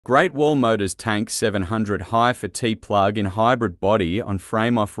Great Wall Motors Tank 700 Hi4 T plug-in hybrid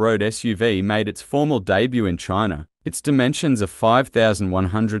body-on-frame off-road SUV made its formal debut in China. Its dimensions are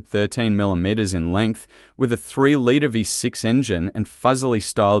 5,113 mm in length, with a 3-litre V6 engine and fuzzily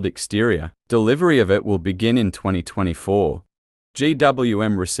styled exterior. Delivery of it will begin in 2024.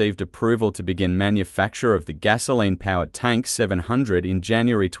 GWM received approval to begin manufacture of the gasoline-powered Tank 700 in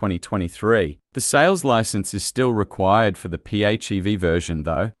January 2023. The sales license is still required for the PHEV version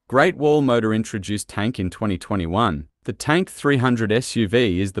though. Great Wall Motor introduced Tank in 2021. The Tank 300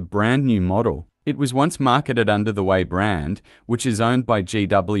 SUV is the brand new model. It was once marketed under the Way brand, which is owned by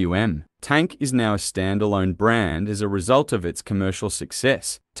GWM. Tank is now a standalone brand as a result of its commercial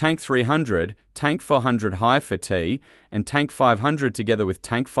success. Tank 300, Tank 400 Hi4 T, and Tank 500 together with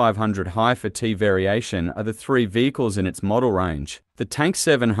Tank 500 Hi4 T variation are the 3 vehicles in its model range. The Tank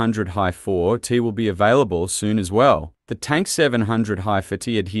 700 Hi4 T will be available soon as well. The Tank 700 Hi4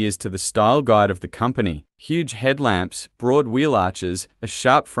 T adheres to the style guide of the company. Huge headlamps, broad wheel arches, a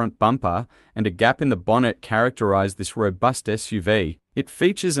sharp front bumper, and a gap in the bonnet characterize this robust SUV. It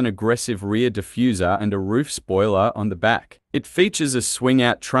features an aggressive rear diffuser and a roof spoiler on the back. It features a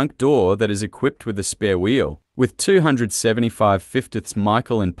swing-out trunk door that is equipped with a spare wheel. With 275/50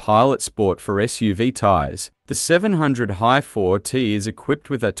 Michelin Pilot Sport for SUV tyres, the 700 Hi4 T is equipped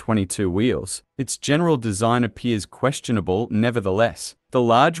with A22 wheels. Its general design appears questionable nevertheless. The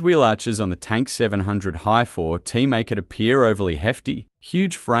large wheel arches on the Tank 700 Hi4 T make it appear overly hefty.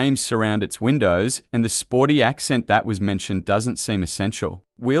 Huge frames surround its windows, and the sporty accent that was mentioned doesn't seem essential.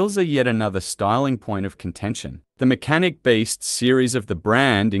 Wheels are yet another styling point of contention. The Mechanic Beast series of the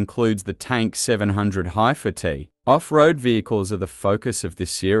brand includes the Tank 700 Hi4 T. Off-road vehicles are the focus of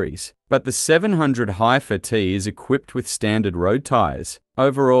this series, but the 700 Hi4 T is equipped with standard road tyres.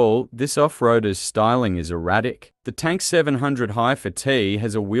 Overall, this off-roader's styling is erratic. The Tank 700 Hi4 T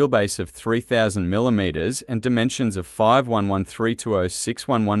has a wheelbase of 3,000 mm and dimensions of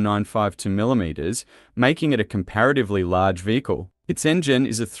 51132061195 mm, making it a comparatively large vehicle. Its engine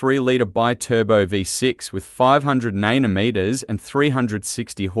is a 3-litre bi-turbo V6 with 500 Nm and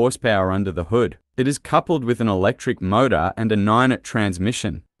 360 horsepower under the hood. It is coupled with an electric motor and a 9-AT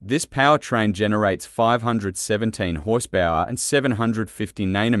transmission. This powertrain generates 517 horsepower and 750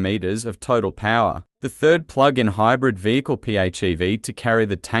 Nm of total power. The third plug-in hybrid vehicle PHEV to carry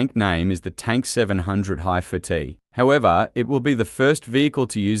the Tank name is the Tank 700 Hi4 T. However, it will be the first vehicle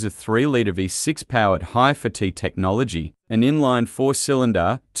to use a 3-litre V6-powered Hi4 T technology. An inline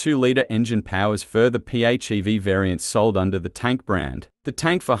 4-cylinder, 2-litre engine powers further PHEV variants sold under the Tank brand. The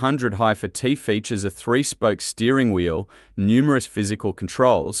Tank 400 Hi4 T features a 3-spoke steering wheel, numerous physical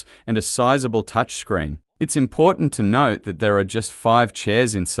controls, and a sizable touchscreen. It's important to note that there are just 5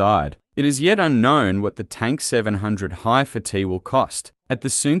 chairs inside. It is yet unknown what the Tank 700 Hi4 T will cost. At the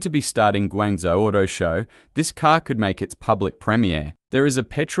soon-to-be starting Guangzhou Auto Show, this car could make its public premiere. There is a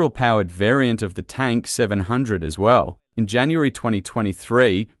petrol-powered variant of the Tank 700 as well. In January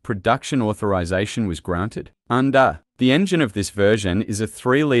 2023, production authorization was granted. The engine of this version is a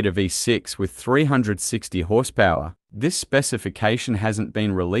 3-litre V6 with 360 horsepower. This specification hasn't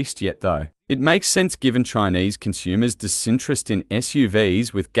been released yet though. It makes sense given Chinese consumers' disinterest in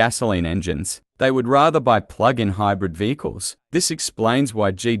SUVs with gasoline engines. They would rather buy plug-in hybrid vehicles. This explains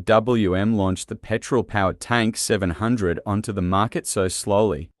why GWM launched the petrol-powered Tank 700 onto the market so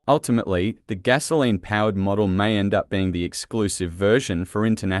slowly. Ultimately, the gasoline-powered model may end up being the exclusive version for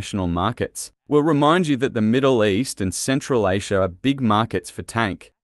international markets. We'll remind you that the Middle East and Central Asia are big markets for Tank.